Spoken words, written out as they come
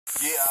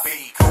Yeah,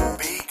 be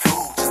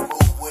cool, just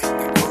move with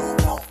the groove.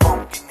 No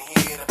funk in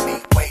here, the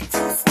beat way too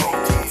slow.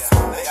 Yeah,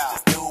 let's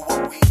just do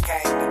what we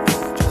came to do.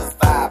 Just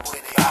vibe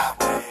with it, vibe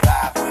with it,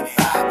 vibe with it.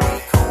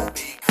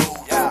 Be cool,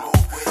 just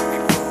move with the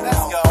groove.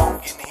 Let's go. No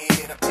funk in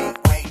here, the beat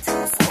way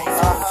too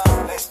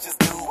slow. Let's just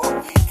do what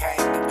we came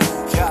to do.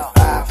 Just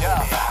vibe with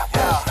it,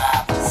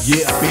 vibe with it.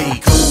 Yeah,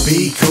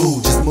 be cool,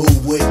 just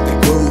move with the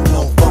groove.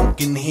 No funk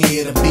in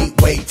here, the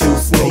beat way too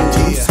slow.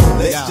 Yeah,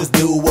 let's just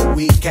do what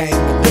we came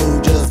to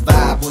do. Just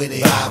vibe with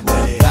it, vibe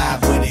with it,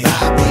 vibe with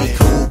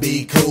it.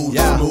 Be cool,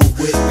 just move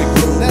with the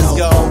groove. Let's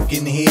go. Funk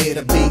in here,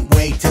 the beat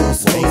way too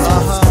slow.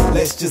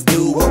 Let's just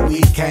do what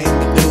we came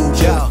to do.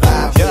 Just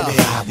vibe with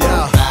it,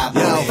 vibe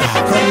with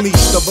it.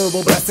 Unleash the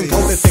verbal blessing,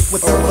 cold and thick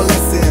with herbal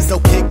lessons. So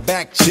kick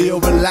back, chill,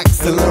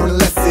 relax, and learn a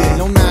lesson.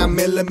 No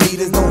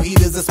 9mm, no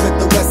heaters, or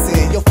Smith &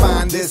 Wesson. You'll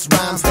find this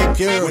rhyme stay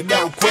pure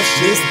without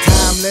question. This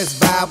time, let's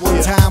vibe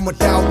one time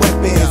without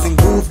weapons and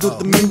groove through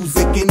the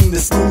music in the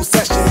school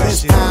session.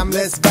 This time,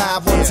 let's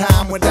vibe one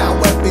time without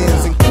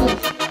weapons and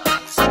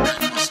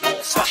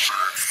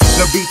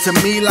the beat to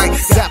me like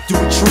sap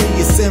through a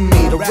tree. It's in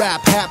me, the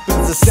rap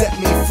happens to set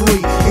me free.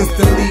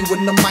 Instantly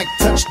when the mic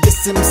touch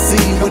this MC.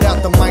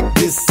 Without the mic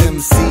this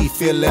MC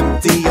feel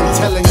empty. I'm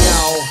telling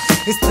y'all,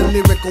 it's the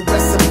lyrical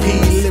recipe,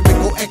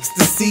 lyrical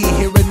ecstasy.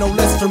 Hearing no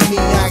less from me,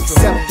 I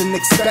accept and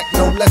expect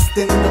no less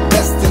than the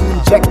best. And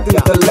inject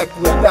intellect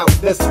without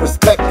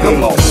disrespect.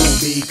 Come on.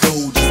 Be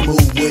cool, just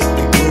move with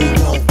the groove.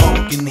 No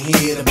funk in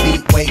here, the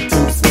beat way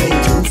too slow.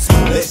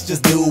 Let's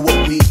just do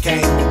what we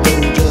came to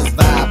do. Just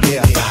vibe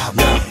with it, vibe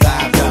with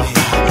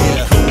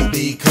it.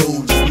 Be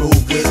cool, just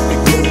move with the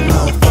groove.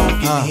 No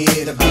funk in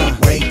here, the beat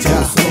way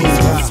too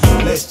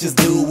slow. Let's just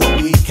do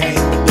what we came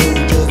to do.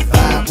 Just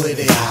vibe with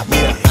it, vibe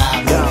with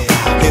it.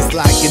 It's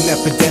like an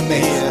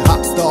epidemic,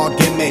 pop star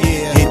gimmick.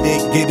 Hit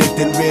it, get it,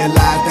 then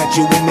realize that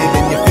you in it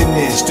and you're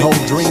finished.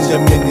 Whole dream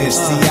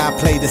diminished. See, I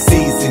play the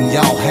season,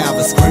 y'all have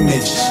a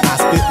scrimmage. I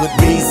spit with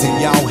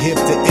reason, y'all hip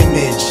to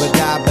image. But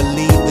I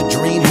believe the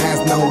dream has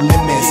no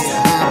limits.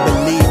 I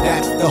believe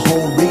that's the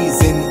whole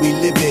reason we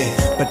live it.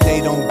 But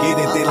they don't get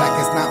it, they like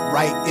it's not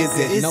right, is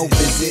it? No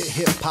visit,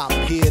 hip-hop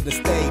here to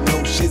stay,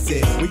 no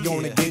shizit. We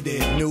gonna get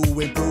it, new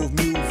improved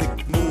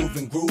music, move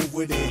and groove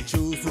with it.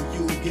 Choose who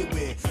you get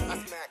with. I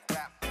smack